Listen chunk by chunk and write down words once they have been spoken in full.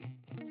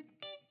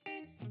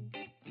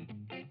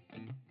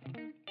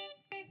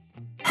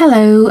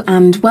Hello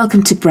and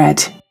welcome to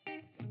Bread.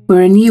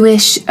 We're a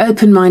newish,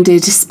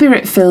 open-minded,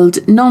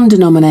 spirit-filled,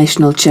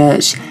 non-denominational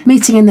church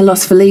meeting in the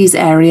Los Feliz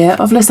area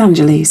of Los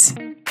Angeles.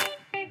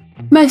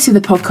 Most of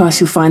the podcasts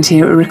you'll find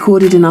here are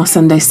recorded in our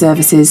Sunday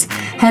services,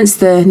 hence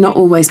the not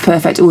always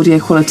perfect audio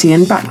quality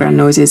and background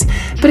noises,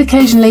 but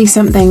occasionally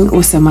something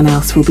or someone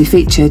else will be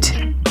featured.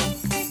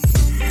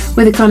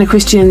 We're the kind of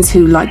Christians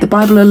who like the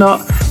Bible a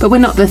lot, but we're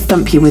not the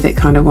thump you with it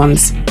kind of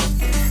ones.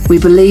 We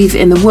believe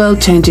in the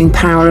world-changing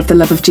power of the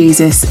love of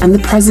Jesus and the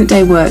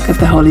present-day work of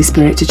the Holy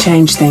Spirit to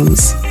change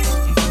things.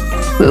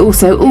 We're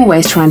also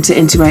always trying to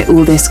integrate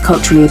all this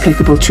culturally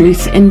applicable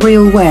truth in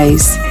real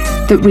ways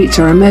that reach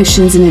our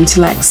emotions and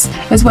intellects,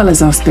 as well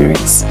as our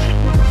spirits.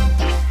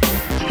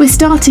 We're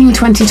starting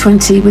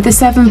 2020 with a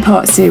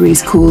 7-part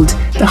series called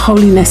The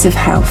Holiness of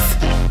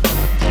Health.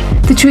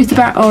 The truth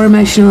about our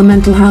emotional and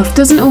mental health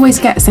doesn't always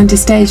get centre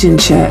stage in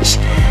church,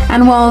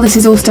 and while this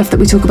is all stuff that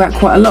we talk about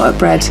quite a lot at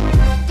Bread,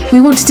 we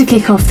wanted to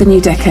kick off the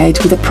new decade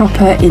with a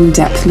proper,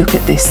 in-depth look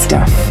at this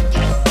stuff.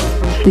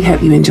 We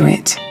hope you enjoy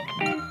it.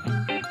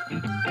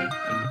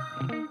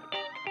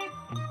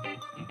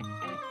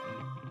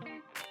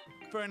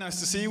 Very nice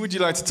to see you. Would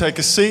you like to take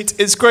a seat?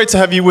 It's great to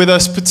have you with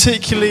us,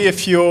 particularly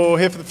if you're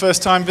here for the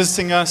first time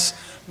visiting us.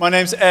 My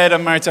name's Ed,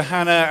 I'm married to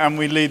Hannah, and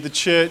we lead the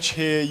church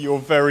here. You're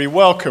very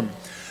welcome.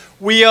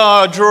 We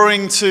are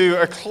drawing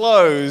to a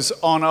close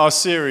on our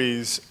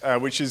series,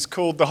 which is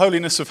called The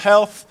Holiness of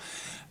Health.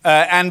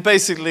 And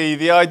basically,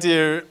 the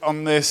idea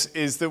on this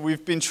is that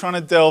we've been trying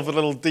to delve a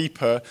little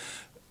deeper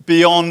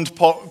beyond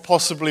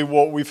possibly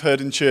what we've heard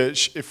in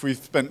church if we've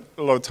spent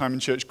a lot of time in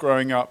church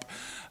growing up,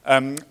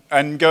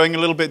 and going a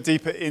little bit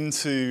deeper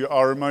into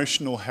our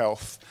emotional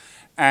health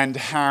and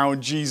how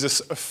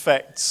Jesus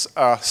affects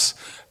us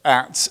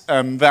at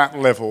that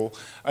level.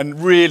 And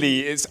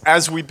really, it's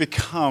as we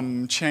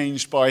become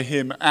changed by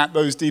him at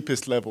those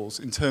deepest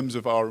levels in terms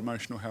of our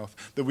emotional health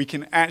that we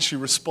can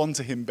actually respond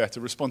to him better,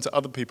 respond to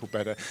other people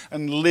better,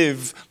 and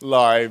live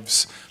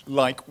lives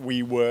like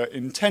we were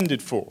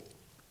intended for.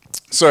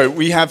 So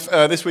we have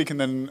this week, and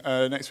then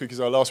next week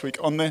is our last week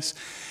on this.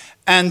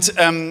 And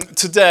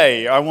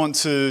today I want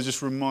to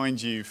just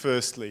remind you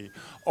firstly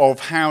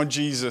of how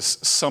Jesus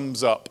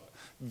sums up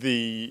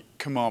the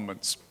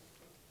commandments.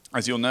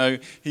 As you'll know,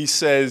 he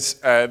says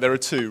there are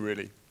two,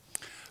 really.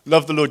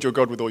 Love the Lord your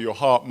God with all your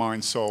heart,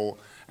 mind, soul,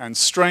 and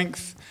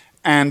strength,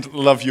 and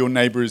love your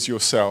neighbor as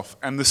yourself.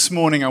 And this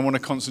morning I want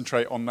to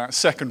concentrate on that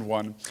second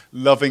one,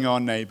 loving our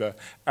neighbor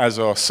as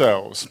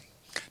ourselves.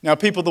 Now,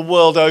 people the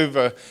world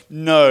over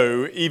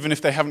know, even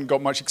if they haven't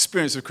got much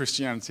experience of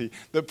Christianity,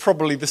 that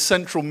probably the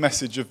central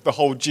message of the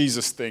whole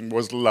Jesus thing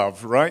was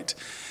love, right?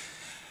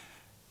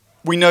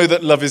 We know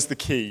that love is the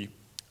key.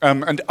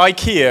 And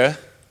IKEA,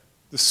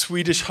 the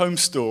Swedish home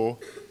store,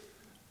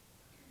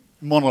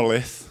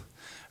 Monolith,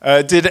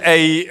 did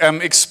a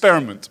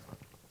experiment.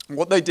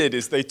 What they did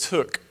is they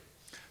took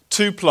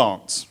two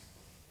plants,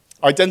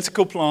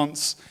 identical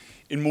plants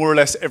in more or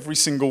less every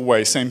single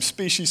way, same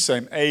species,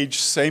 same age,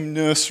 same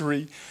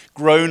nursery,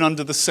 grown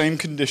under the same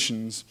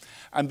conditions,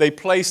 and they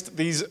placed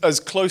these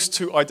as close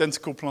to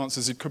identical plants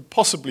as it could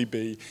possibly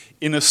be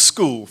in a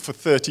school for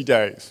 30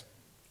 days.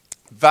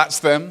 That's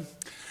them.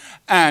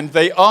 And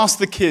they asked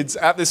the kids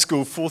at this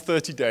school for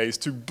 30 days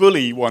to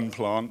bully one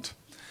plant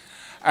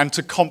and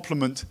to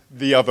compliment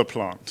the other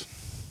plant.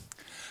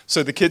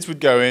 So the kids would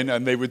go in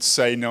and they would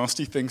say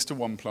nasty things to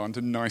one plant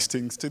and nice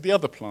things to the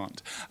other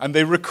plant. And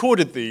they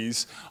recorded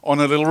these on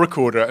a little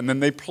recorder, and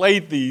then they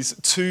played these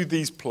to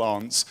these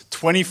plants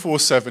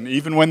 24/7,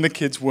 even when the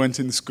kids weren't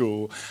in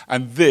school.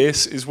 And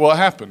this is what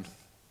happened.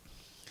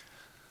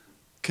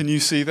 Can you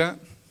see that?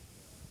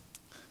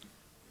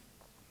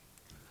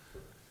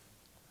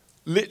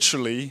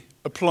 Literally,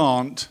 a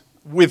plant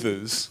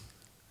withers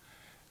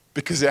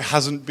because it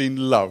hasn't been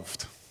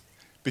loved,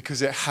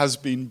 because it has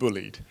been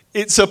bullied.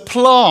 It's a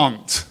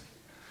plant,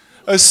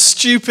 a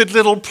stupid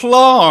little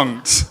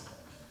plant,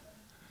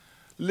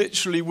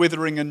 literally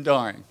withering and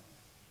dying.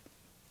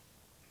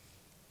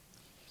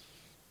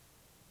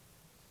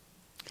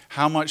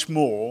 How much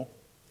more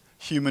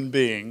human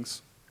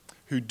beings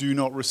who do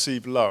not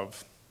receive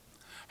love,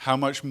 how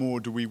much more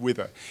do we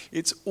wither?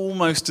 It's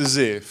almost as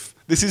if,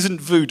 this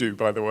isn't voodoo,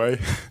 by the way.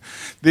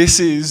 This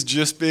is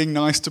just being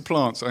nice to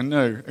plants. I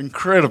know,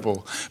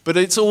 incredible. But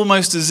it's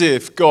almost as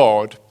if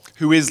God,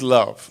 who is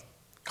love,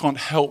 can't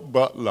help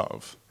but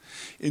love,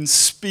 in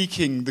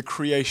speaking the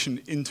creation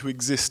into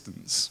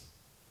existence,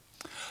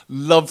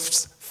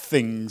 loves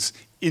things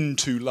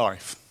into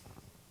life.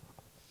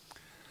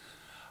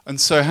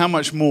 And so how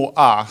much more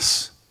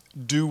us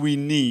do we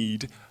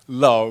need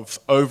love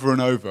over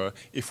and over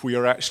if we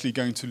are actually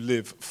going to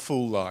live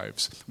full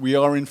lives? We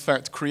are in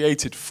fact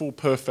created for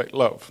perfect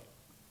love.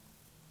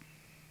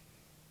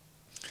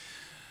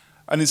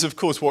 And it's of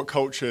course what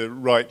culture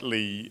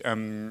rightly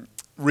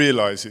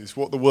realizes.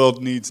 What the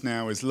world needs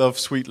now is love,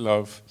 sweet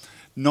love,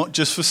 not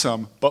just for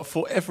some, but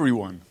for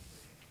everyone.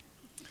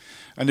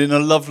 And in a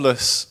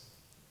loveless,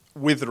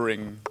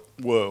 withering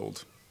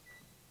world,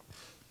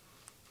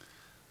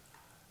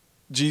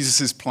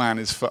 Jesus' plan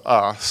is for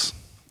us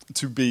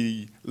to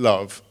be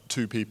love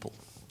to people.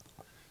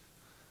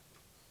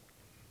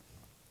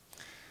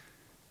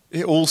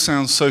 It all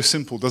sounds so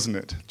simple, doesn't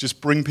it? Just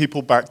bring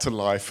people back to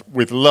life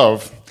with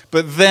love.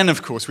 But then,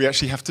 of course, we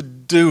actually have to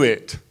do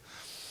it.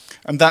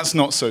 And that's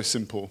not so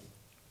simple.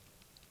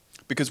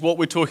 Because what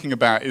we're talking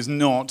about is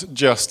not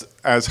just,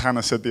 as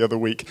Hannah said the other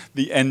week,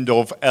 the end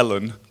of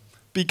Ellen.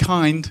 Be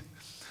kind.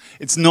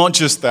 It's not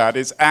just that.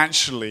 It's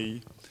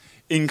actually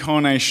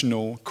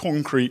incarnational,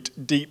 concrete,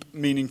 deep,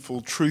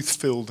 meaningful,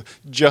 truth-filled,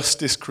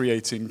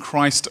 justice-creating,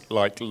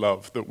 Christ-like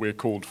love that we're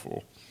called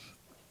for.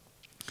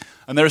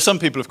 And there are some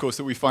people, of course,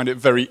 that we find it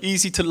very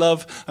easy to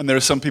love, and there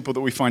are some people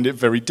that we find it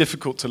very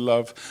difficult to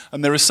love,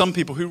 and there are some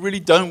people who really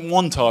don't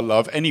want our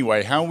love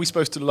anyway. How are we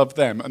supposed to love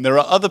them? And there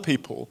are other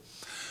people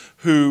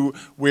who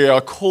we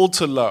are called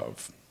to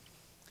love,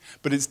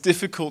 but it's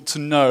difficult to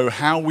know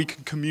how we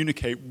can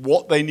communicate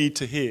what they need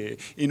to hear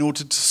in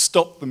order to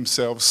stop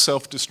themselves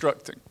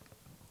self-destructing.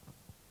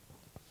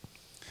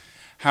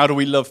 How do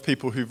we love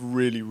people who've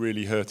really,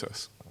 really hurt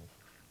us?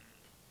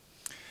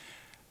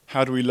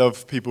 How do we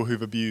love people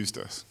who've abused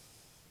us?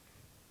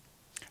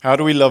 How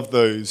do we love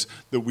those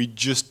that we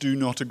just do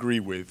not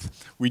agree with?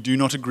 We do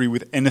not agree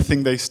with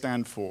anything they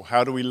stand for.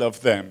 How do we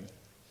love them?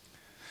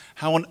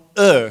 How on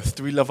earth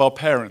do we love our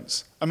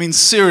parents? I mean,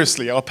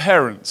 seriously, our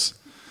parents.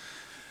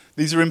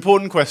 These are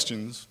important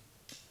questions,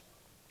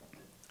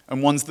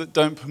 and ones that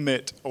don't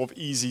permit of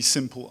easy,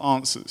 simple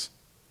answers.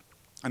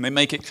 And they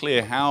make it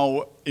clear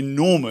how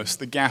enormous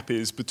the gap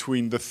is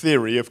between the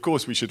theory, of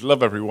course we should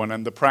love everyone,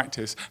 and the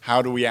practice,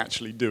 how do we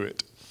actually do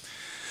it?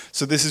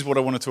 So this is what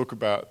I want to talk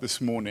about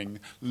this morning,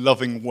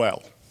 loving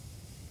well.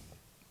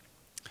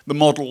 The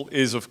model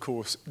is, of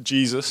course,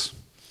 Jesus.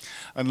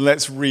 And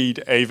let's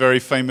read a very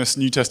famous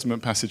New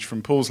Testament passage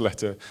from Paul's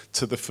letter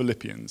to the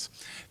Philippians.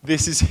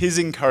 This is his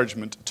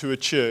encouragement to a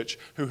church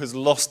who has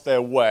lost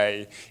their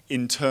way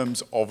in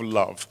terms of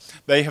love.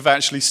 They have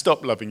actually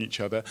stopped loving each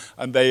other,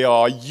 and they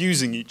are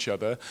using each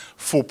other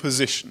for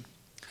position.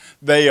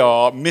 They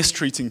are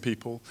mistreating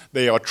people,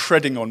 they are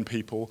treading on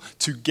people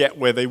to get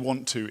where they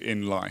want to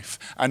in life.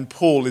 And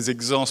Paul is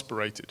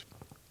exasperated.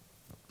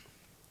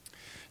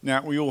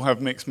 Now, we all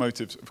have mixed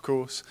motives, of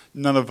course.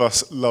 None of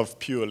us love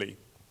purely.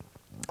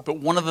 But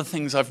one of the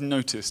things I've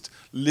noticed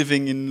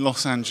living in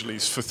Los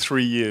Angeles for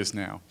 3 years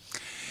now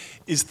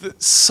is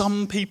that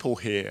some people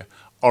here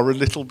are a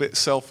little bit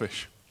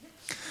selfish.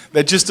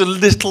 They're just a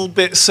little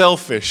bit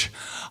selfish.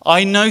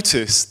 I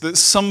notice that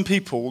some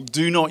people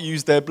do not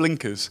use their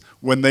blinkers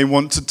when they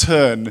want to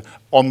turn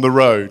on the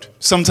road.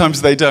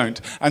 Sometimes they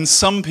don't. And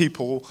some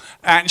people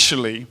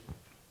actually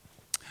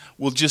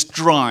will just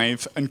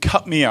drive and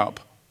cut me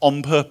up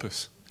on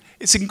purpose.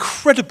 It's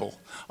incredible.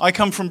 I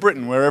come from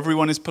Britain where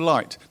everyone is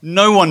polite.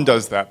 No one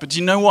does that. But do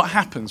you know what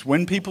happens?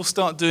 When people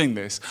start doing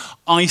this,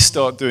 I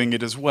start doing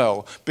it as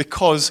well.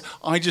 Because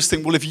I just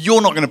think, well, if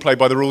you're not going to play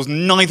by the rules,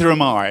 neither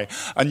am I.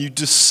 And you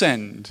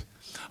descend.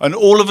 And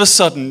all of a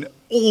sudden,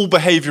 all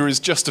behavior is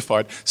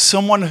justified.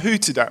 Someone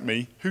hooted at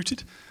me.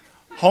 Hooted?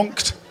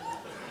 Honked?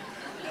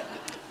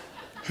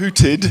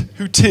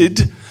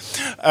 Hooted.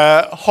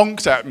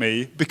 Honked at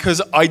me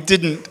because I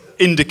didn't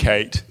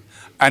indicate.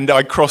 And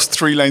I crossed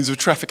 3 lanes of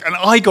traffic, and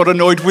I got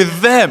annoyed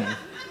with them.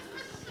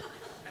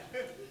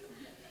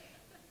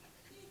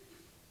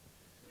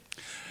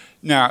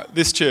 Now,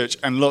 this church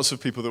and lots of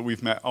people that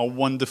we've met are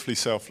wonderfully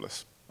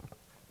selfless.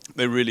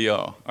 They really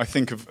are. I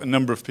think of a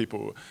number of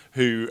people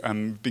who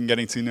I've been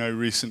getting to know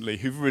recently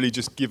who've really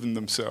just given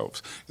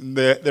themselves. And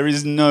there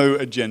is no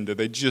agenda.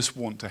 They just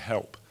want to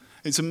help.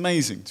 It's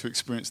amazing to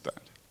experience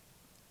that.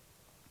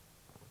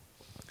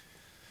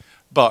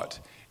 But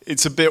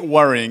it's a bit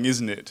worrying,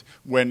 isn't it,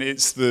 when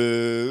it's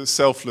the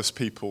selfless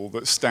people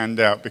that stand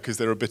out because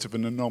they're a bit of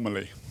an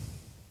anomaly.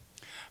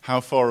 How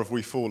far have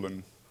we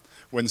fallen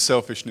when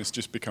selfishness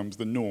just becomes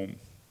the norm?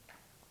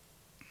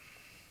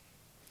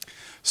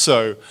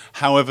 So,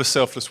 however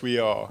selfless we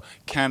are,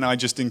 can I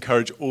just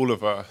encourage all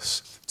of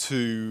us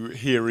to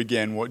hear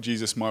again what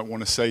Jesus might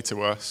want to say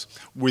to us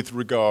with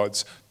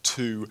regards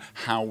to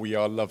how we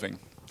are loving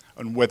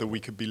and whether we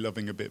could be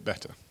loving a bit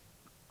better?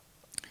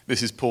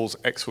 This is Paul's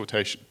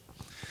exhortation.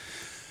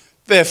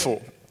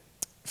 Therefore,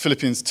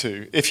 Philippians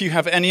 2, if you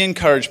have any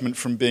encouragement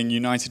from being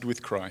united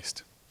with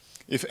Christ,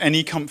 if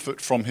any comfort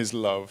from his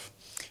love,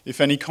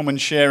 if any common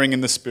sharing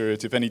in the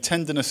Spirit, if any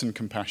tenderness and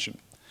compassion,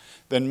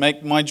 then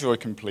make my joy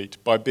complete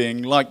by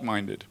being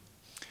like-minded,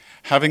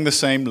 having the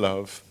same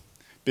love,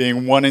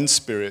 being one in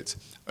spirit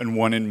and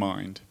one in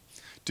mind.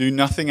 Do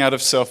nothing out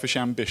of selfish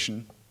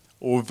ambition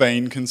or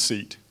vain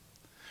conceit.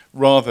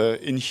 Rather,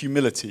 in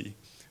humility,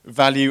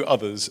 value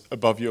others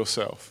above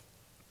yourself,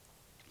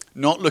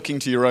 not looking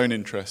to your own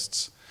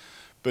interests,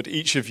 but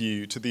each of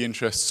you to the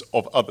interests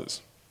of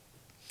others.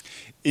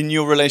 In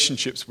your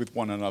relationships with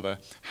one another,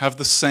 have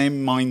the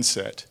same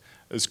mindset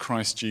as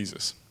Christ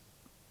Jesus,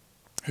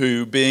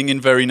 who, being in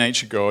very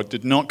nature God,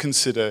 did not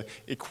consider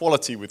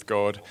equality with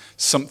God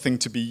something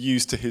to be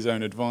used to his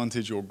own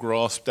advantage or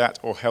grasped at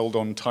or held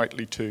on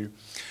tightly to.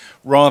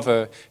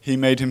 Rather, he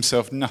made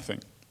himself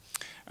nothing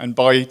And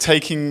by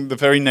taking the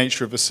very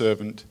nature of a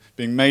servant,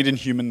 being made in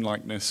human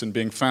likeness and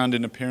being found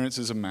in appearance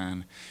as a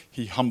man,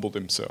 he humbled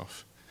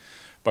himself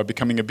by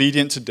becoming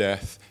obedient to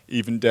death,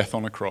 even death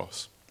on a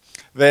cross.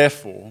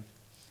 Therefore,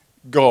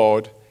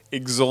 God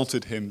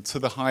exalted him to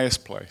the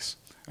highest place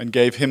and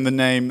gave him the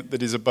name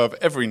that is above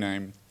every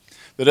name,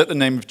 that at the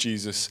name of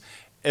Jesus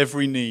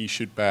every knee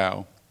should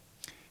bow,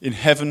 in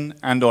heaven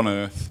and on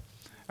earth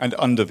and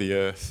under the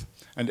earth,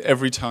 and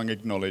every tongue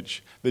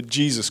acknowledge that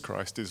Jesus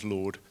Christ is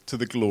Lord, to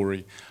the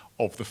glory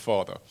of the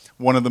Father.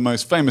 One of the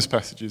most famous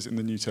passages in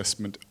the New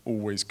Testament,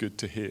 always good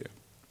to hear.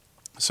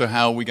 So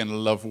how are we going to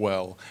love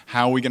well?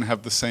 How are we going to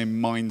have the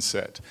same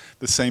mindset,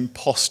 the same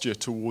posture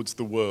towards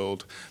the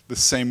world, the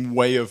same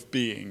way of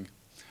being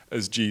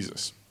as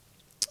Jesus?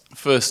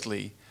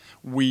 Firstly,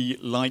 we,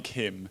 like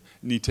him,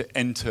 need to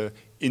enter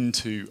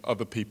into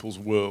other people's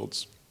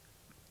worlds.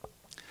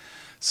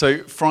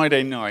 So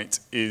Friday night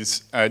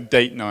is a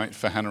date night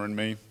for Hannah and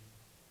me.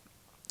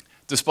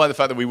 Despite the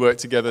fact that we work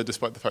together,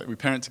 despite the fact that we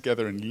parent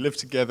together and live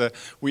together,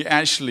 we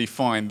actually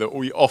find that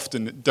we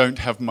often don't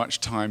have much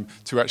time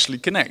to actually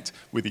connect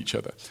with each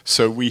other.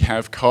 So we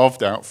have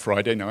carved out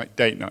Friday night,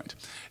 date night.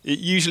 It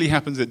usually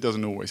happens, it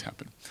doesn't always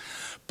happen.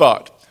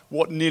 But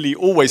what nearly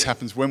always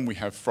happens when we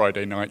have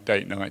Friday night,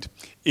 date night,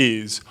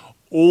 is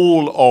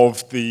all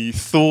of the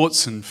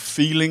thoughts and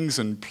feelings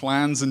and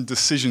plans and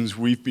decisions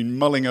we've been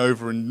mulling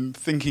over and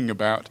thinking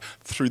about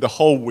through the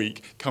whole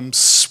week come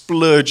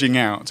splurging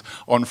out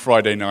on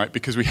Friday night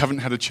because we haven't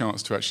had a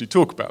chance to actually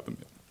talk about them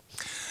yet.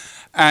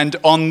 And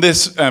on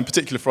this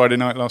particular Friday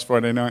night, last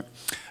Friday night,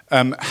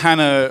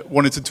 Hannah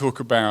wanted to talk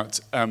about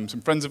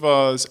some friends of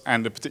ours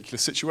and a particular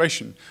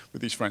situation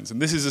with these friends.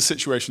 And this is a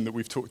situation that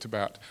we've talked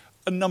about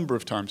a number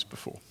of times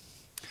before.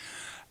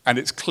 And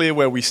it's clear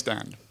where we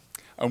stand.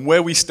 And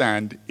where we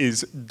stand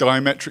is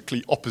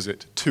diametrically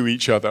opposite to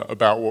each other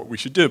about what we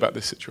should do about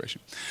this situation.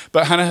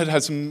 But Hannah had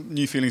had some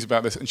new feelings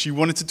about this, and she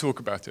wanted to talk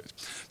about it.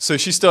 So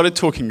she started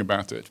talking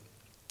about it.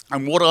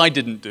 And what I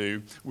didn't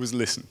do was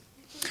listen.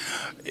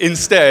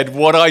 Instead,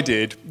 what I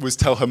did was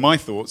tell her my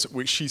thoughts,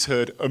 which she's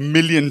heard a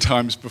million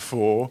times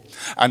before,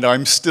 and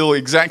I'm still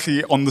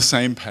exactly on the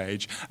same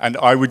page, and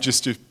I would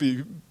just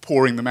be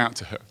pouring them out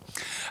to her.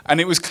 And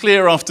it was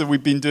clear after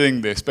we'd been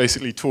doing this,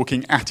 basically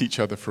talking at each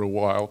other for a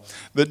while,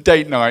 that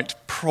date night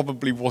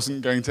probably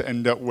wasn't going to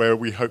end up where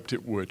we hoped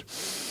it would.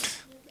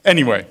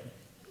 Anyway,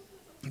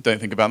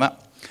 don't think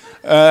about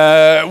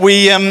that.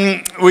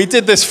 We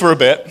did this for a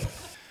bit,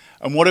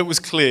 and what it was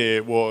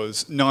clear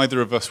was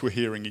neither of us were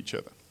hearing each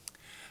other.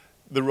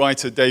 The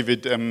writer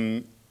David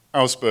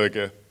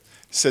Ausberger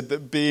said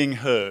that being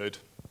heard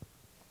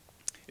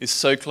is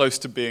so close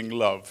to being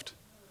loved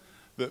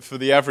that for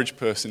the average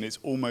person, it's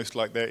almost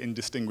like they're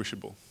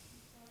indistinguishable.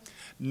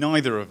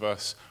 Neither of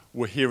us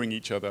were hearing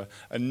each other,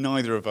 and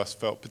neither of us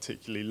felt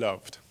particularly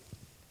loved.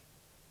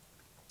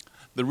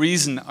 The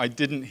reason I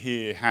didn't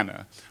hear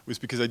Hannah was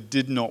because I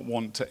did not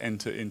want to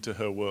enter into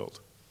her world.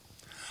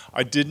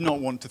 I did not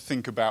want to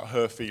think about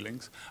her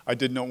feelings. I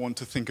did not want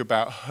to think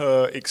about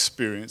her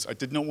experience. I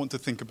did not want to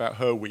think about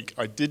her week.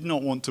 I did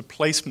not want to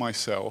place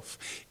myself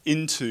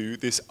into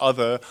this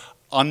other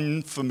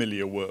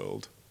unfamiliar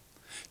world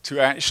to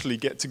actually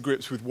get to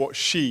grips with what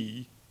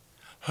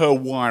her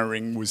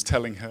wiring was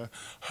telling her,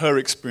 her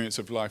experience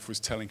of life was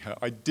telling her.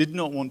 I did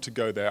not want to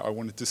go there. I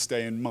wanted to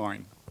stay in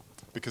mine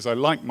because I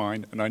like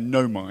mine and I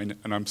know mine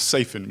and I'm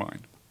safe in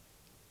mine.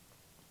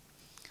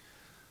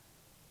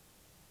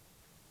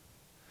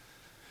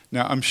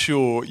 Now, I'm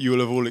sure you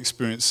will have all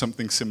experienced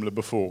something similar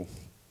before.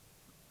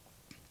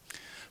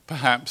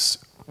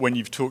 Perhaps when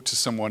you've talked to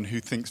someone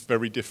who thinks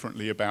very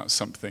differently about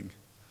something.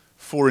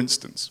 For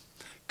instance,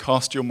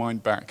 cast your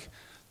mind back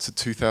to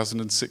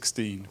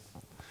 2016,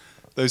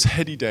 those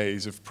heady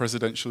days of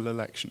presidential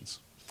elections.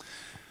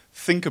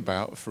 Think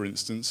about, for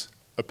instance,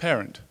 a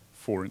parent,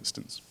 for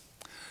instance.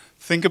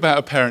 Think about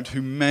a parent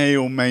who may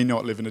or may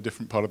not live in a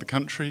different part of the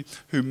country,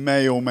 who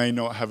may or may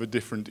not have a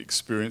different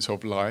experience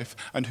of life,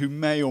 and who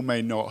may or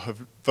may not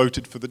have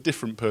voted for the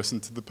different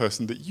person to the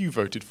person that you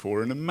voted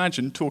for. And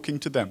imagine talking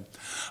to them.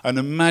 And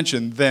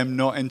imagine them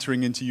not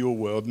entering into your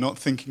world, not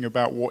thinking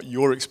about what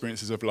your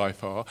experiences of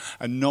life are,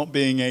 and not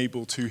being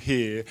able to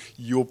hear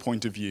your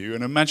point of view.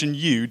 And imagine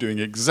you doing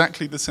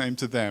exactly the same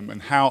to them,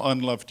 and how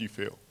unloved you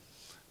feel.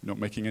 Not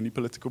making any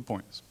political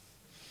points.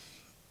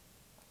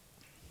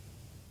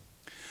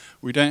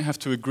 We don't have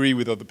to agree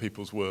with other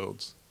people's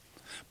worlds,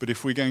 but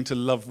if we're going to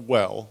love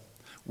well,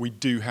 we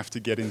do have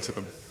to get into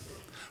them.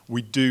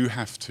 We do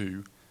have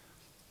to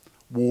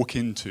walk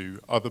into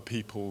other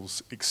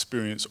people's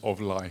experience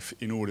of life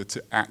in order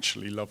to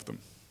actually love them.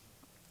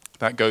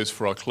 That goes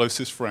for our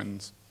closest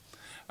friends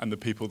and the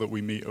people that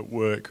we meet at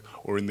work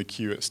or in the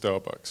queue at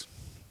Starbucks.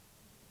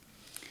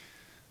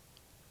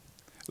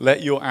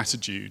 Let your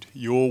attitude,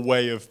 your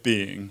way of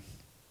being,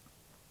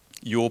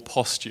 your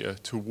posture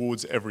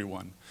towards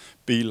everyone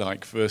be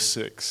like, verse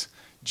 6,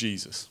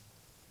 Jesus,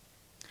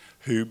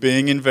 who,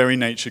 being in very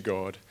nature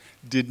God,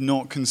 did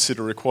not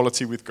consider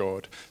equality with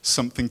God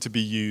something to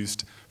be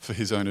used for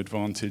his own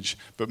advantage,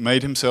 but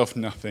made himself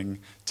nothing,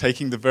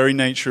 taking the very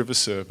nature of a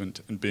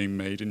servant and being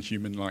made in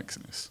human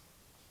likeness.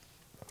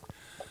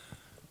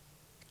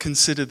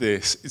 Consider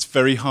this. It's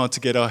very hard to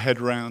get our head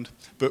around,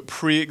 but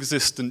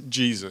pre-existent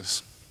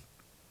Jesus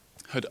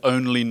had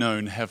only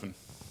known heaven.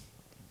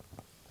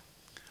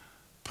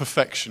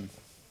 Perfection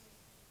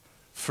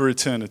for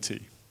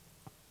eternity.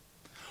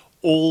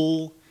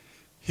 All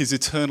his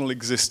eternal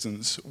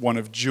existence, one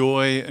of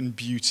joy and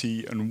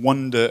beauty and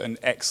wonder and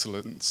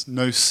excellence.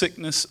 No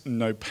sickness,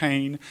 no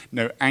pain,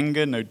 no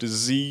anger, no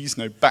disease,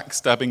 no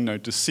backstabbing, no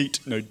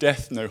deceit, no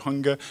death, no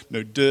hunger,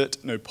 no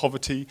dirt, no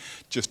poverty,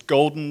 just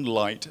golden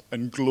light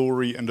and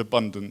glory and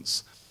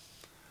abundance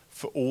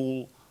for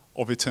all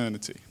of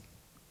eternity.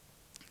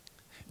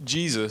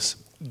 Jesus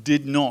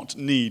did not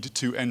need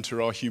to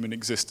enter our human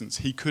existence.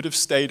 He could have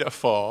stayed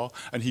afar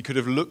and he could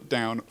have looked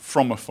down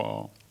from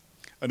afar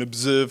and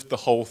observed the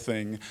whole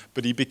thing,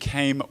 but he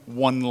became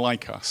one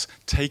like us,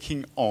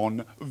 taking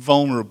on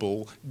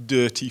vulnerable,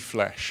 dirty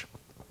flesh.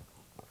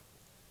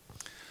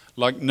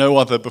 Like no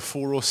other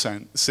before or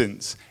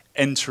since,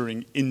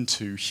 entering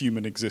into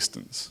human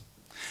existence.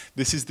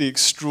 This is the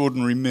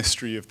extraordinary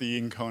mystery of the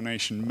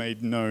incarnation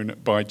made known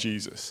by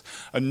Jesus.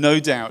 And no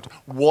doubt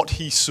what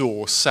he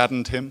saw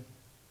saddened him,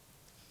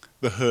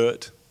 the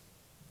hurt,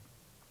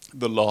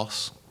 the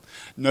loss.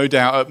 No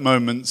doubt at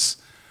moments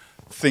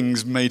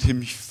things made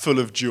him full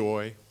of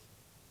joy,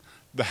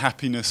 the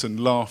happiness and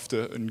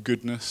laughter and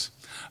goodness.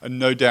 And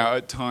no doubt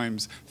at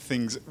times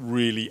things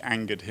really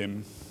angered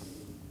him.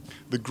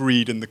 The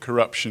greed and the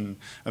corruption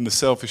and the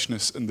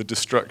selfishness and the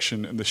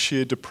destruction and the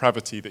sheer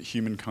depravity that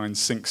humankind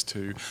sinks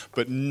to.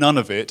 But none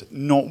of it,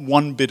 not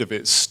one bit of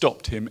it,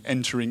 stopped him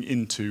entering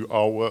into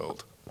our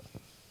world.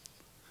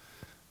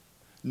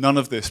 None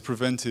of this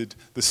prevented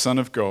the Son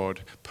of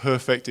God,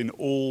 perfect in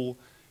all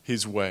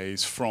his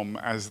ways, from,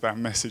 as that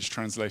Message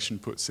translation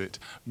puts it,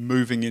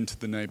 moving into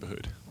the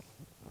neighborhood.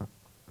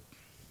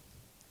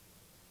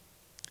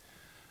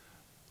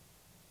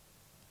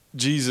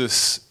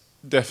 Jesus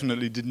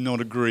definitely did not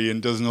agree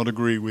and does not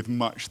agree with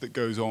much that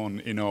goes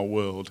on in our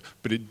world,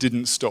 but it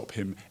didn't stop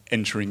him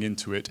entering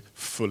into it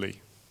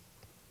fully.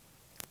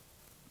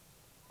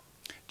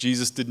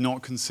 Jesus did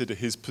not consider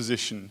his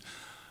position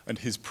and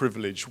his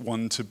privilege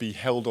one to be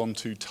held on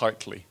to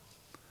tightly,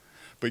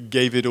 but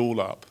gave it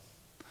all up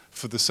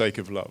for the sake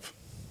of love.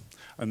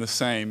 And the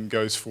same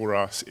goes for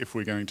us if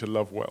we're going to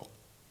love well.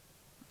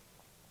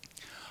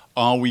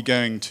 Are we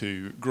going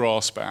to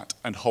grasp at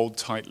and hold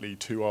tightly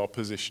to our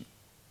position?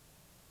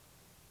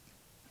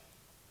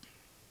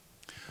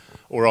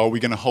 Or are we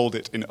going to hold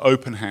it in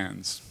open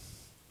hands,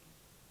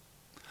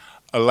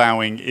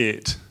 allowing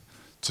it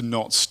to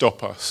not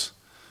stop us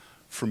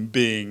from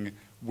being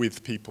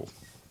with people,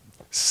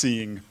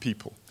 seeing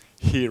people,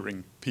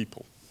 hearing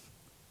people?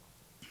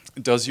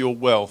 Does your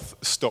wealth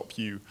stop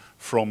you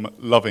from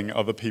loving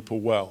other people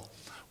well?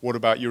 What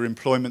about your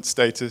employment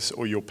status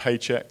or your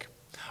paycheck?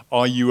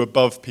 Are you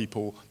above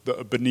people that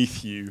are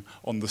beneath you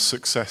on the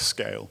success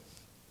scale?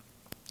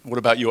 What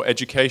about your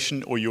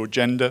education or your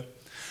gender?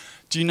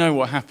 Do you know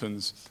what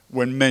happens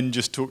when men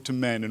just talk to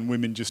men and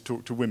women just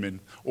talk to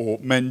women, or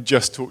men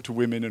just talk to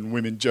women and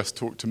women just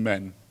talk to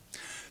men?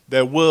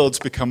 Their worlds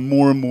become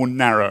more and more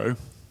narrow,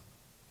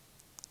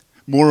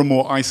 more and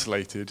more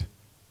isolated,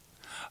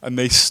 and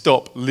they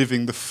stop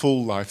living the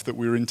full life that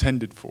we were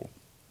intended for.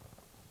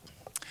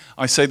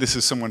 I say this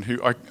as someone who,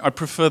 I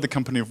prefer the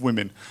company of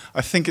women.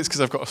 I think it's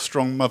because I've got a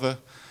strong mother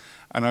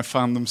and I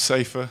found them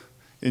safer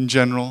in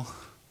general.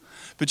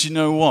 But you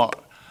know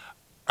what?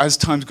 As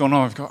time's gone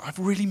on, I've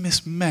really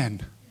missed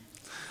men.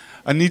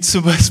 I need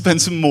to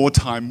spend some more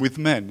time with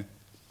men.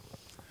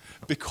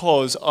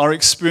 Because our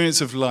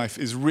experience of life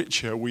is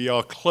richer, we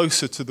are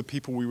closer to the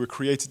people we were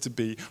created to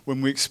be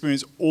when we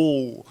experience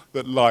all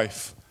that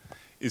life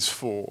is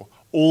for,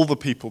 all the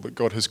people that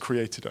God has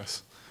created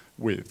us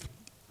with.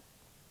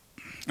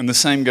 And the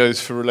same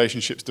goes for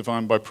relationships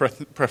defined by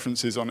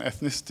preferences on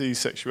ethnicity,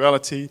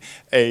 sexuality,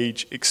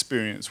 age,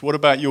 experience. What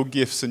about your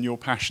gifts and your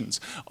passions?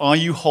 Are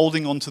you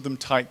holding on to them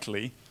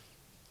tightly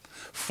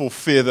for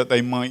fear that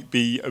they might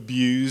be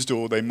abused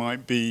or they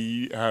might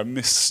be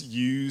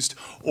misused?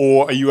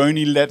 Or are you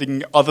only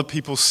letting other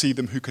people see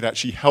them who could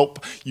actually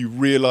help you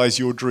realize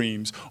your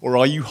dreams? Or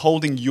are you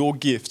holding your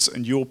gifts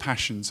and your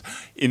passions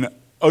in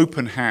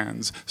open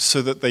hands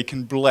so that they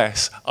can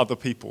bless other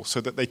people, so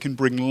that they can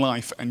bring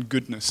life and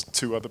goodness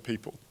to other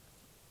people?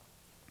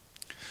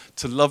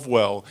 To love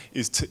well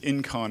is to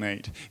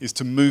incarnate, is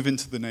to move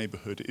into the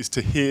neighborhood, is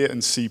to hear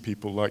and see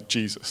people like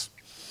Jesus.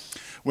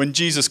 When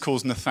Jesus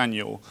calls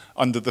Nathanael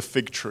under the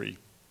fig tree,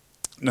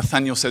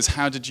 Nathanael says,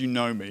 "How did you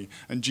know me?"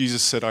 And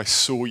Jesus said, "I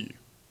saw you."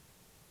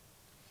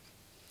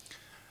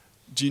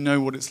 Do you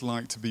know what it's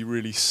like to be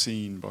really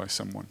seen by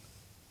someone?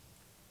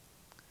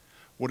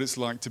 What it's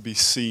like to be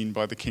seen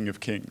by the King of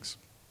Kings.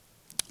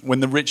 When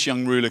the rich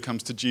young ruler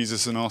comes to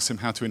Jesus and asks him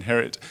how to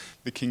inherit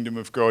the kingdom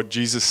of God,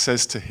 Jesus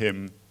says to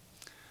him,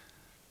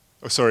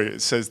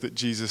 it says that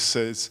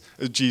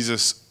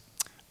Jesus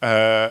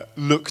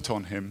looked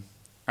on him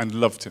and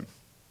loved him.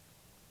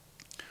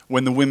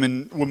 When the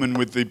woman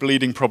with the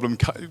bleeding problem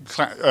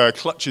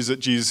clutches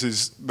at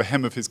the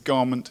hem of his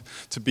garment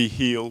to be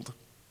healed,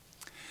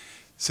 it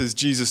says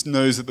Jesus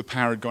knows that the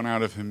power had gone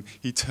out of him.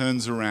 He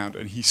turns around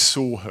and he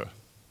saw her.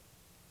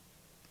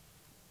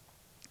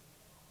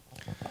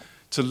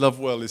 To love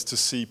well is to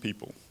see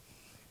people.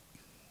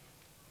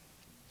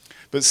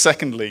 But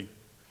secondly,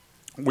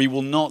 we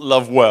will not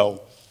love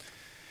well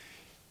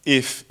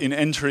if in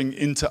entering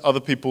into other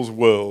people's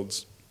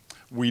worlds,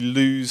 we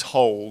lose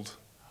hold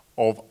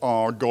of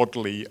our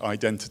godly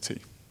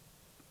identity.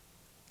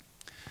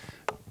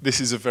 This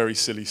is a very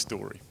silly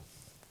story,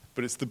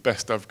 but it's the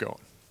best I've got.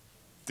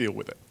 Deal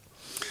with it.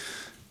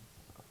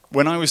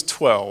 When I was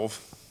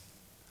 12,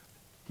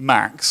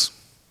 Max,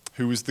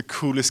 who was the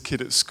coolest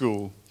kid at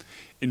school,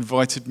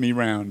 invited me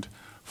round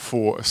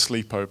for a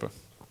sleepover.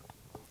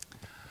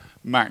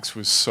 Max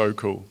was so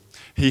cool.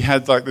 He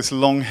had like this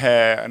long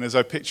hair, and as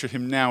I picture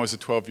him now as a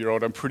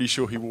 12-year-old, I'm pretty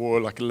sure he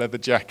wore like a leather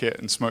jacket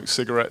and smoked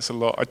cigarettes a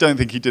lot. I don't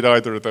think he did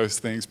either of those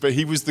things, but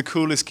he was the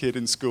coolest kid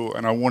in school,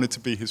 and I wanted to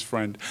be his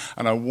friend,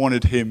 and I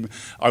wanted him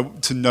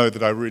to know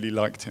that I really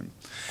liked him.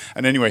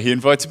 And anyway, he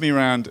invited me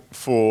around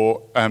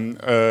for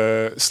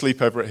a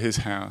sleepover at his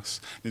house.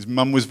 His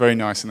mum was very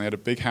nice, and they had a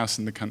big house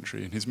in the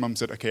country, and his mum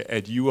said, "Okay,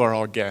 Ed, you are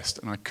our guest,"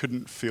 and I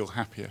couldn't feel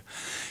happier.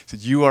 He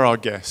said, "You are our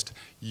guest.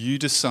 You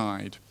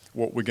decide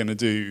what we're going to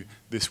do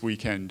this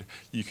weekend.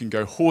 You can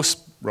go horse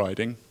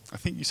riding." I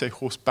think you say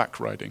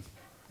horseback riding,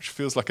 which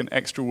feels like an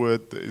extra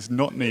word that is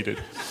not needed.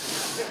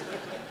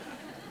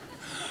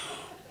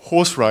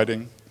 Horse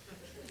riding,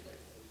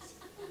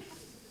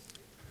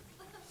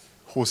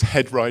 horse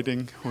head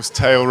riding, horse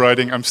tail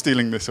riding. I'm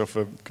stealing this off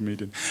a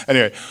comedian.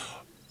 Anyway,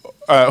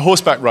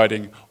 horseback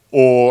riding,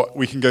 or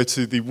we can go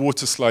to the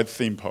water slide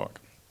theme park.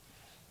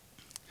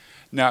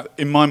 Now,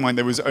 in my mind,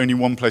 there was only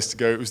one place to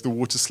go. It was the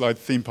water slide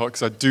theme park,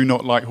 because I do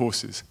not like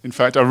horses. In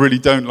fact, I really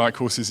don't like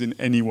horses in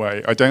any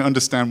way. I don't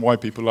understand why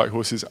people like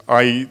horses.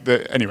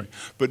 Anyway,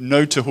 but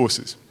no to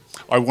horses.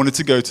 I wanted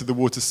to go to the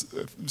water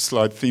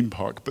slide theme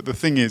park, but the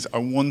thing is, I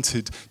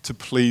wanted to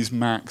please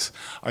Max.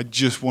 I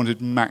just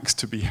wanted Max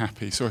to be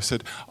happy. So I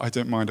said, "I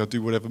don't mind, I'll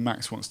do whatever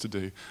Max wants to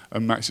do."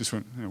 And Max just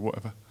went, "Yeah,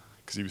 whatever,"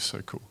 because he was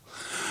so cool.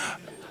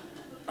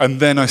 And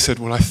then I said,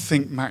 "Well, I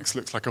think Max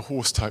looks like a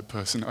horse-type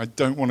person. I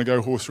don't want to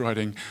go horse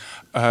riding.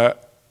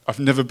 I've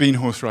never been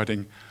horse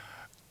riding.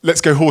 Let's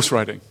go horse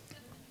riding."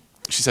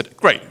 She said,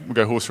 "Great, we'll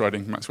go horse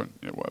riding." Max went,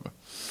 "Yeah, whatever."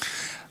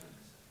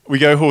 We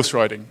go horse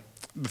riding.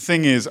 The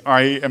thing is,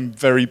 I am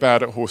very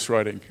bad at horse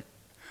riding.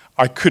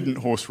 I couldn't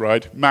horse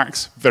ride.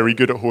 Max, very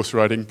good at horse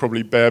riding,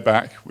 probably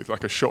bareback with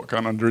like a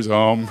shotgun under his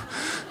arm,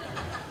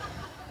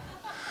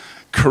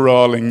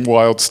 corralling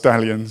wild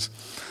stallions.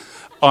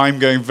 I'm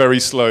going very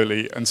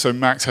slowly, and so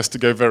Max has to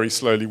go very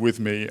slowly with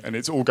me, and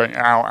it's all going,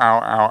 ow, ow,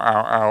 ow,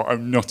 ow, ow.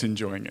 I'm not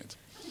enjoying it.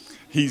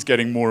 He's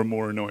getting more and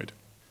more annoyed.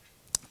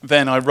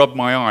 Then I rub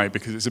my eye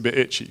because it's a bit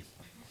itchy.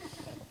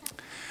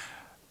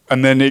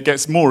 And then it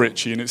gets more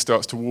itchy, and it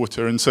starts to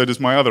water, and so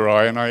does my other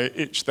eye, and I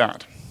itch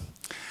that.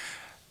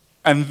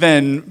 And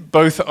then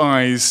both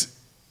eyes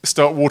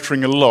start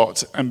watering a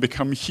lot and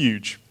become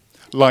huge,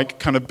 like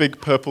kind of big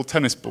purple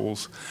tennis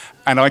balls.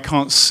 And I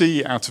can't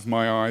see out of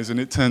my eyes, and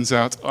it turns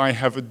out I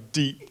have a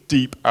deep,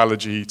 deep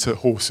allergy to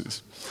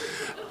horses.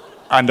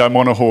 And I'm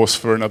on a horse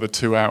for another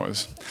 2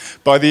 hours.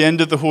 By the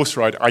end of the horse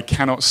ride, I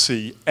cannot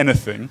see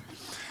anything.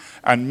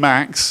 And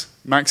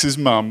Max's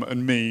mum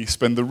and me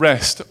spend the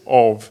rest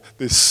of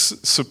this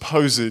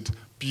supposed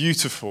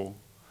beautiful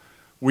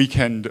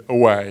weekend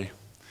away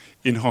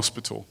in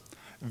hospital.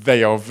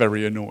 They are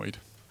very annoyed.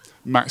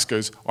 Max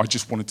goes, "I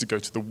just wanted to go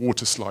to the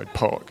water slide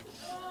park."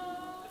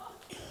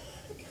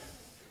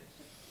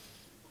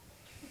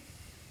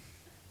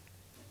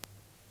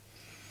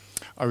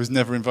 I was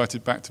never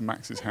invited back to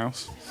Max's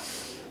house.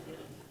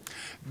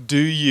 Do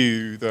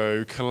you,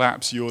 though,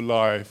 collapse your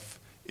life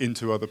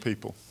into other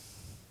people?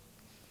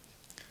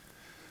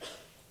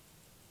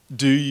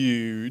 Do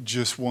you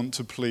just want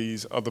to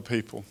please other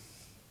people?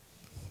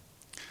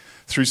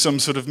 Through some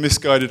sort of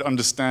misguided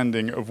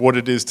understanding of what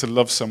it is to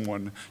love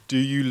someone, do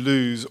you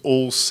lose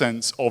all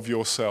sense of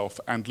yourself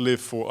and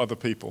live for other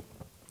people?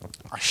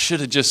 I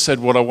should have just said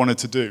what I wanted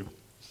to do.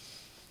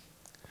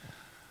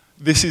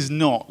 This is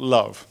not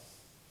love.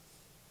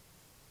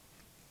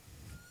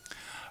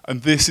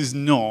 And this is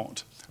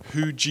not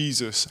who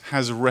Jesus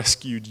has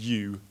rescued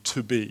you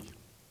to be.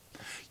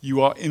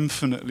 You are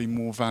infinitely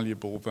more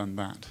valuable than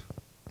that.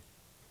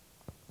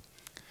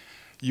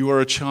 You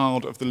are a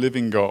child of the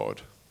living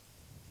God.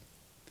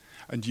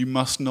 And you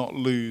must not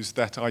lose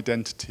that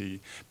identity,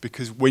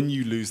 because when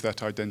you lose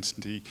that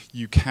identity,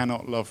 you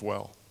cannot love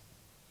well.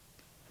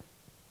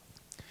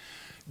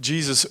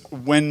 Jesus,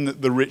 when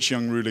the rich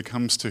young ruler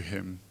comes to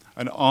him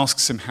and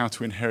asks him how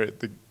to inherit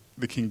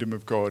the kingdom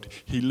of God,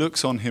 he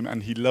looks on him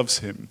and he loves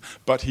him,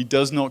 but he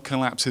does not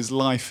collapse his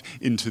life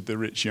into the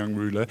rich young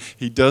ruler.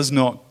 He does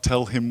not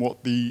tell him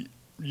what the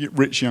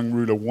rich young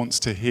ruler wants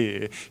to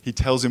hear. He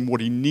tells him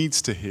what he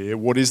needs to hear,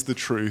 what is the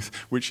truth,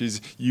 which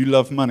is, you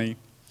love money.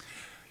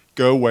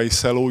 Go away,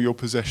 sell all your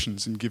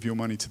possessions and give your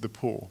money to the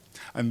poor.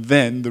 And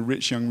then the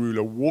rich young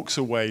ruler walks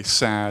away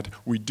sad.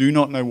 We do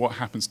not know what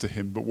happens to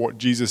him, but what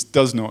Jesus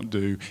does not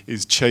do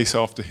is chase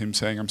after him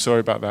saying, I'm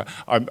sorry about that.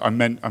 I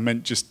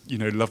meant just,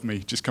 love me,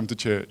 just come to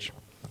church.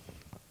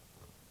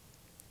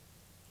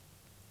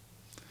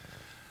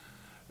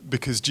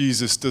 Because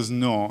Jesus does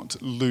not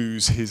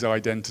lose his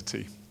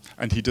identity,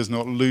 and he does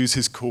not lose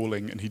his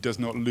calling, and he does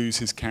not lose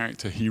his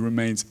character. He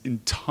remains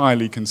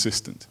entirely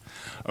consistent,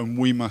 and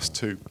we must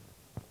too.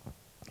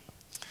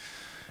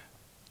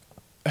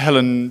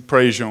 Helen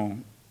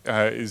Préjean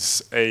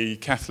is a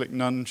Catholic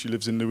nun. She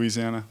lives in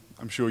Louisiana.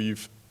 I'm sure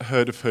you've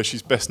heard of her.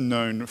 She's best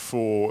known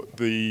for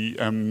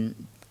the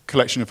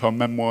collection of her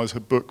memoirs,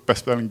 her book,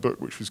 best-selling book,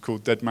 which was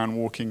called Dead Man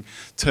Walking,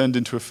 turned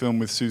into a film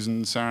with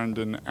Susan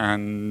Sarandon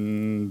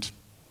and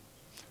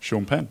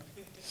Sean Penn.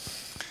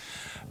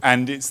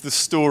 And it's the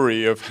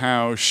story of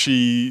how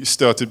she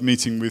started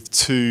meeting with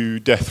 2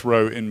 death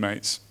row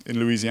inmates in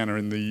Louisiana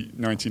in the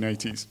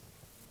 1980s.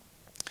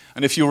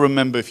 And if you'll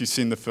remember, if you've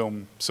seen the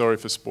film, sorry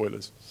for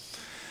spoilers,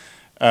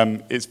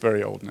 it's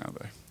very old now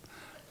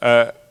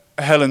though.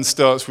 Helen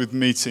starts with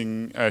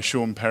meeting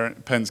Sean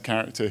Penn's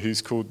character,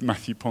 who's called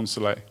Matthew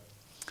Poncelet,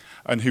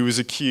 and who was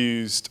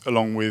accused,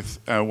 along with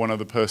one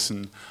other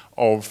person,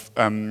 of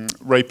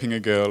raping a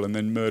girl and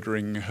then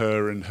murdering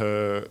her and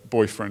her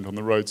boyfriend on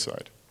the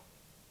roadside.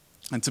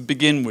 And to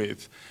begin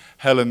with,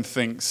 Helen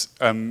thinks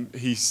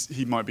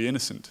he might be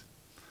innocent,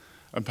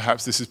 and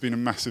perhaps this has been a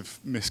massive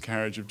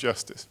miscarriage of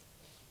justice.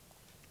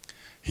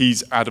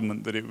 He's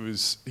adamant that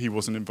he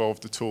wasn't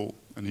involved at all,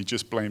 and he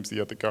just blames the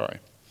other guy.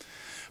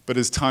 But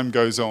as time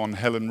goes on,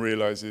 Helen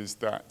realizes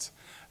that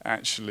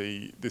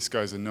actually this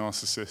guy's a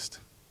narcissist.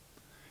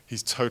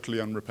 He's totally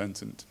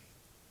unrepentant.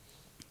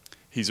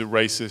 He's a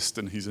racist,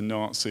 and he's a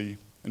Nazi,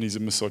 and he's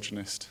a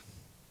misogynist.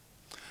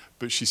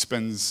 But she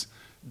spends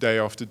day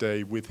after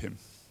day with him.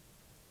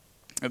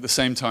 At the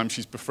same time,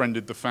 she's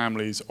befriended the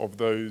families of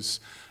those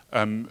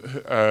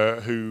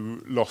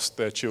who lost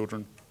their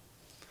children.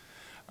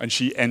 And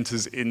she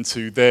enters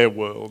into their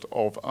world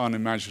of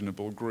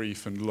unimaginable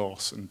grief and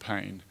loss and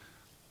pain.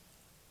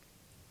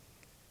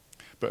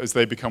 But as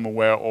they become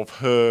aware of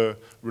her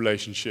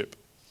relationship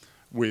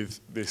with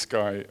this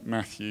guy,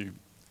 Matthew,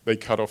 they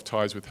cut off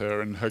ties with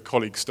her, and her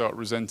colleagues start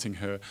resenting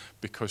her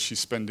because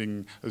she's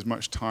spending as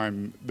much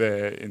time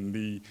there in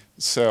the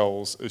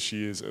cells as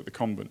she is at the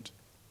convent.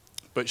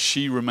 But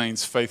she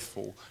remains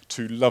faithful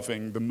to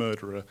loving the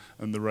murderer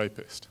and the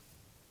rapist.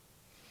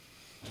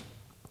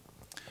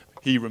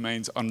 He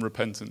remains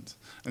unrepentant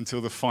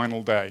until the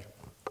final day,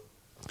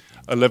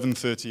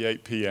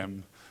 11:38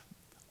 p.m.,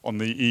 on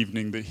the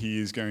evening that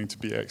he is going to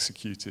be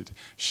executed.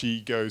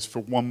 She goes for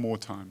one more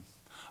time,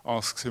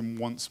 asks him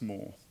once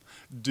more,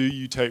 do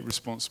you take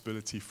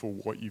responsibility for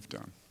what you've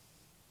done?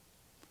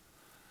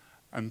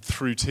 And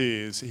through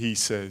tears, he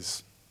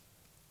says,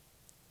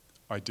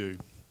 I do.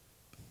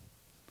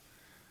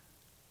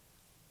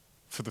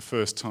 For the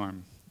first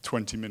time,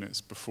 20 minutes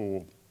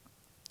before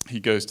he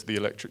goes to the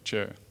electric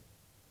chair.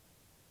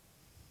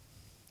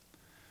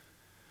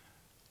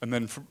 And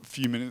then a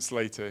few minutes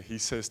later, he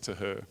says to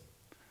her,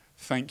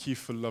 thank you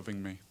for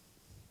loving me.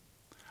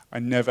 I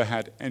never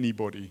had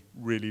anybody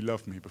really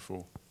love me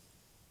before.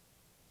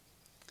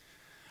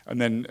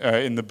 And then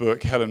in the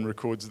book, Helen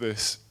records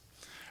this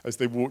as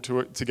they walked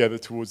together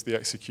towards the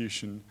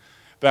execution.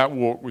 That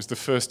walk was the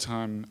first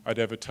time I'd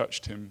ever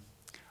touched him.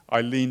 I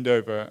leaned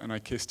over and I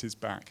kissed his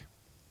back.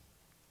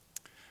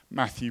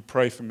 Matthew,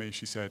 pray for me,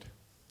 she said.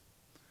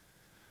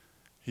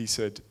 He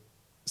said,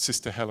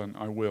 Sister Helen,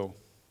 I will.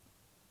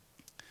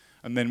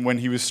 And then when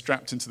he was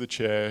strapped into the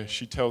chair,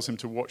 she tells him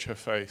to watch her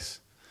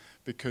face,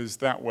 because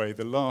that way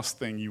the last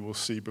thing you will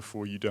see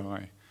before you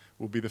die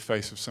will be the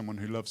face of someone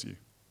who loves you.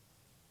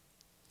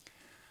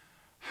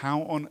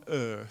 How on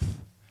earth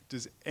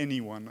does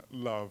anyone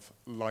love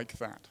like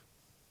that?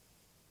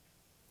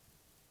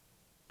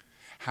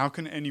 How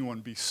can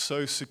anyone be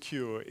so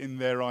secure in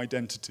their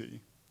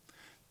identity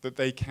that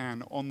they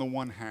can, on the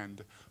one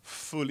hand,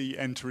 fully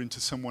enter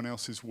into someone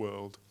else's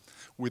world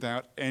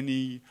without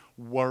any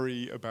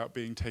worry about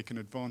being taken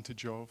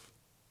advantage of,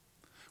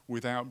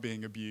 without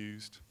being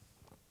abused?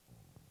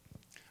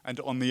 And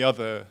on the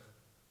other,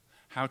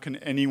 how can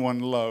anyone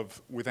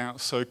love without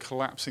so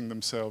collapsing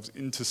themselves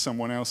into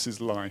someone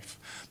else's life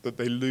that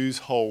they lose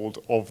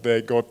hold of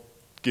their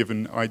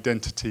God-given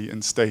identity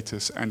and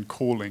status and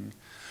calling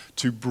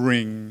to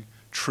bring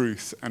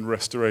truth and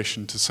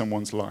restoration to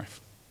someone's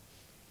life?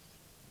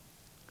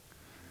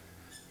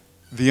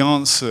 The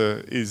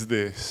answer is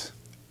this: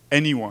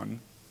 anyone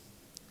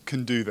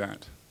can do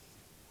that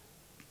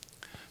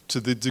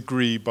to the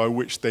degree by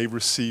which they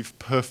receive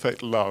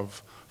perfect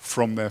love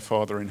from their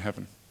Father in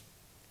heaven.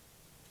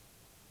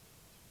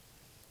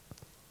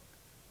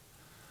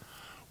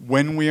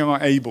 When we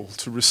are able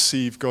to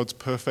receive God's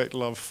perfect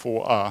love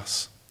for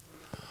us,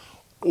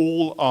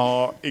 all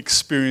our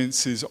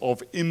experiences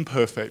of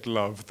imperfect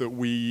love that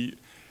we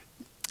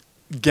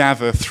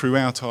gather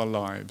throughout our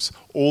lives,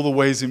 all the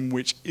ways in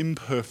which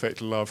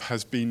imperfect love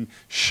has been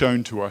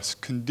shown to us,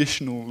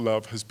 conditional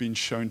love has been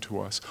shown to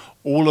us,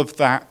 all of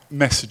that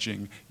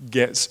messaging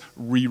gets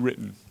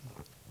rewritten.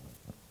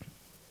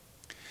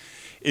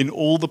 In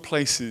all the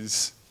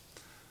places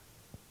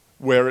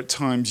where at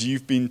times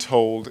you've been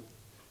told,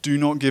 do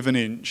not give an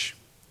inch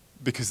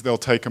because they'll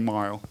take a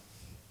mile.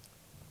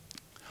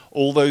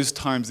 All those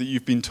times that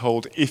you've been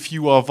told, if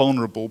you are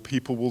vulnerable,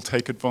 people will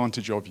take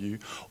advantage of you.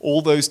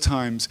 All those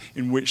times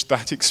in which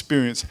that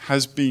experience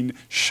has been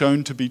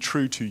shown to be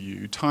true to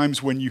you,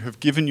 times when you have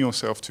given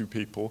yourself to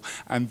people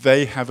and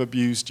they have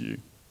abused you.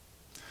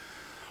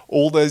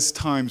 All those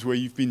times where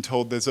you've been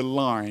told there's a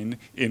line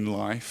in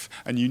life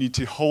and you need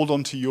to hold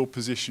on to your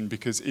position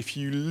because if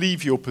you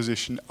leave your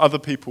position, other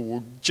people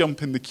will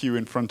jump in the queue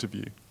in front of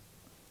you.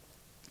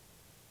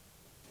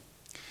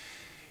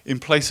 In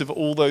place of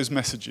all those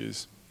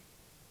messages,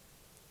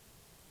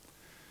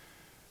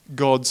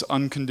 God's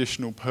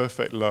unconditional,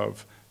 perfect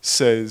love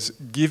says,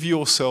 give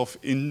yourself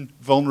in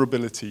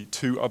vulnerability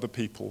to other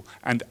people,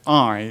 and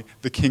I,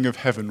 the King of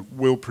Heaven,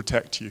 will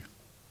protect you.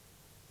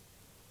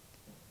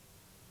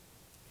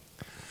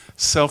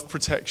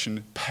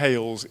 Self-protection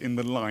pales in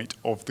the light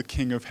of the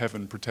King of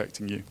Heaven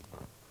protecting you.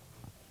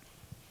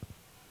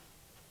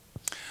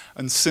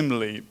 And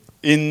similarly,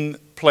 in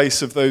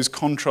place of those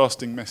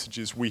contrasting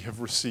messages we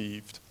have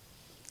received,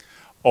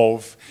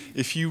 of,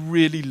 if you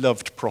really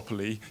loved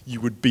properly,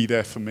 you would be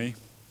there for me.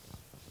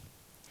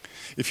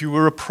 If you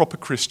were a proper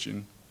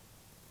Christian,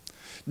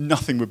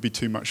 nothing would be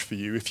too much for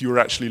you if you were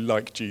actually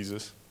like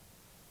Jesus.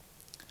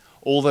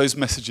 All those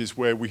messages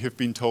where we have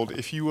been told,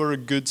 if you were a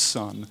good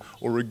son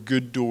or a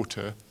good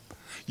daughter,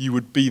 you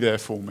would be there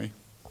for me.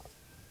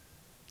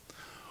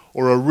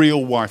 Or a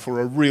real wife or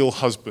a real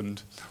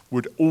husband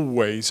would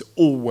always,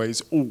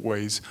 always,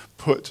 always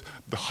put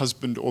the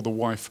husband or the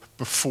wife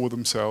before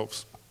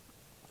themselves.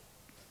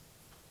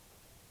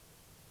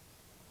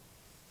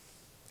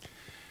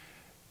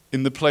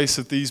 In the place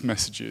of these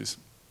messages,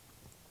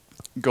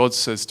 God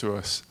says to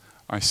us,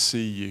 I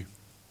see you.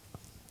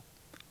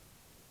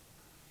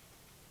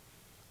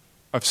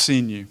 I've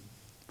seen you,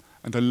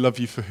 and I love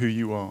you for who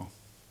you are.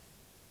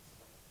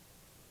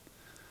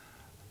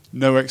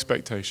 No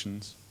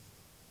expectations,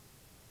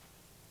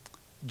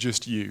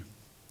 just you.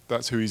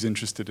 That's who he's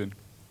interested in.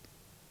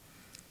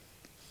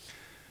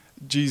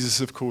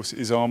 Jesus, of course,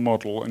 is our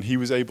model, and he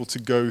was able to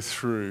go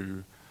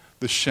through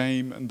the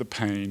shame and the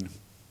pain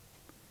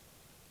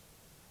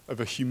of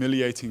a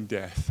humiliating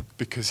death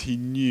because he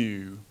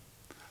knew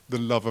the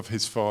love of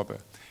his Father.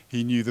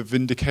 He knew the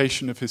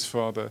vindication of his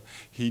Father.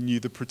 He knew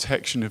the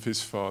protection of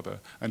his Father.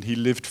 And he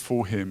lived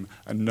for him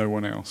and no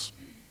one else.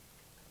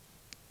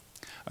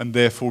 And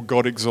therefore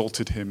God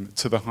exalted him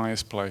to the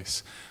highest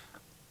place.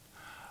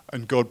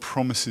 And God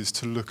promises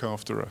to look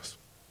after us.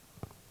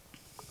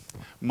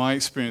 My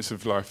experience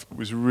of life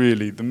was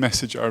really, the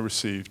message I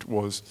received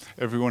was,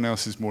 everyone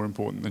else is more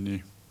important than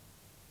you.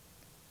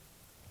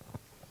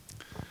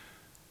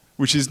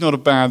 Which is not a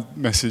bad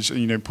message.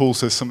 You know, Paul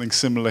says something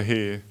similar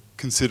here.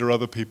 Consider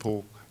other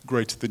people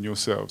greater than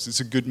yourselves. It's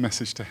a good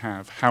message to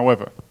have.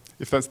 However,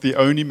 if that's the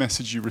only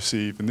message you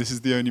receive, and this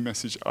is the only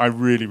message I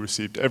really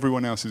received,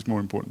 everyone else is more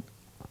important.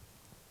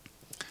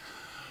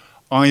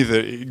 Either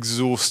it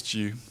exhausts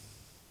you,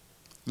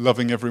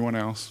 loving everyone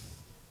else,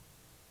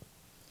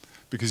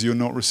 because you're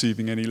not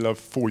receiving any love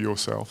for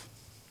yourself,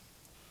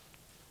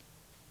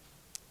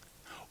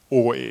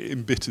 or it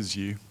embitters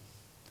you,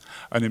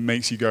 and it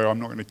makes you go, I'm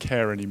not going to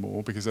care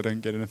anymore because I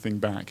don't get anything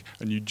back,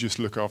 and you just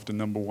look after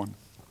number one.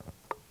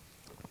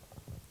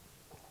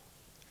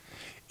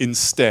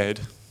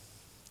 Instead,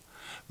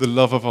 the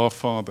love of our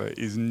Father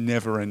is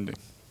never ending.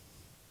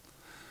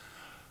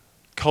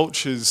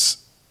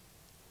 Culture's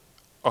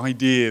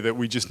idea that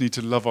we just need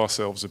to love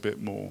ourselves a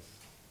bit more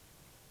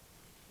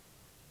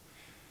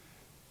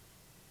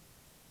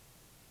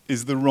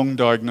is the wrong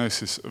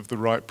diagnosis of the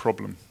right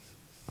problem.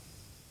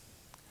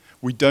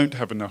 We don't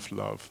have enough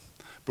love.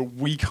 But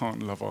we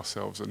can't love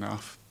ourselves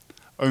enough.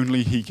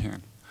 Only he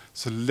can.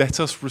 So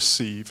let us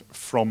receive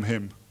from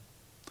him.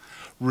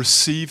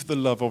 Receive the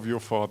love of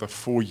your Father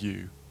for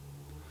you,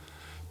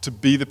 to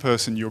be the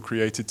person you're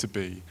created to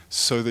be,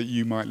 so that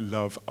you might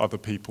love other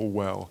people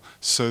well,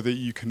 so that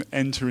you can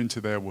enter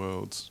into their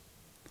worlds,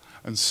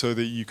 and so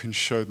that you can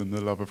show them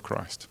the love of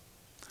Christ.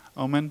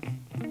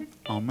 Amen.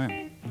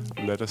 Amen.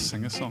 Let us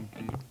sing a song.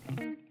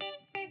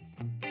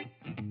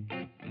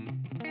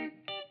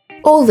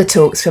 All the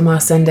talks from our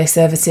Sunday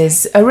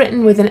services are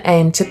written with an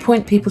aim to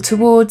point people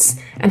towards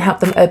and help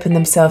them open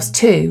themselves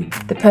to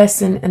the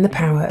person and the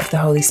power of the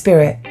Holy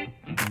Spirit.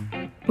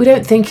 We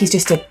don't think he's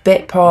just a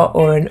bit part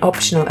or an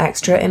optional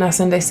extra in our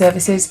Sunday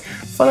services.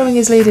 Following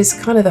his lead is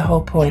kind of the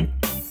whole point.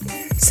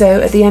 So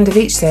at the end of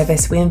each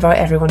service, we invite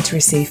everyone to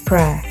receive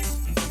prayer.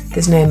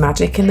 There's no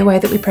magic in the way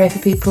that we pray for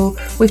people.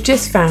 We've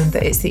just found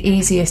that it's the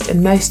easiest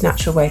and most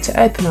natural way to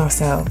open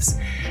ourselves,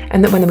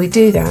 and that when we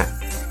do that,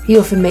 he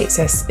often meets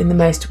us in the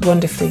most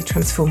wonderfully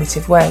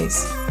transformative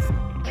ways.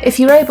 If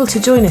you're able to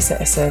join us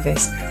at a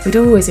service, we'd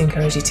always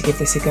encourage you to give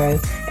this a go,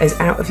 as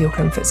out of your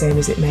comfort zone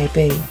as it may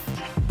be.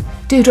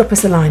 Do drop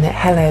us a line at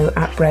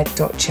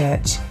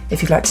hello@bread.church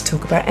if you'd like to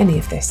talk about any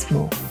of this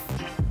more.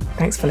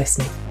 Thanks for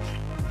listening.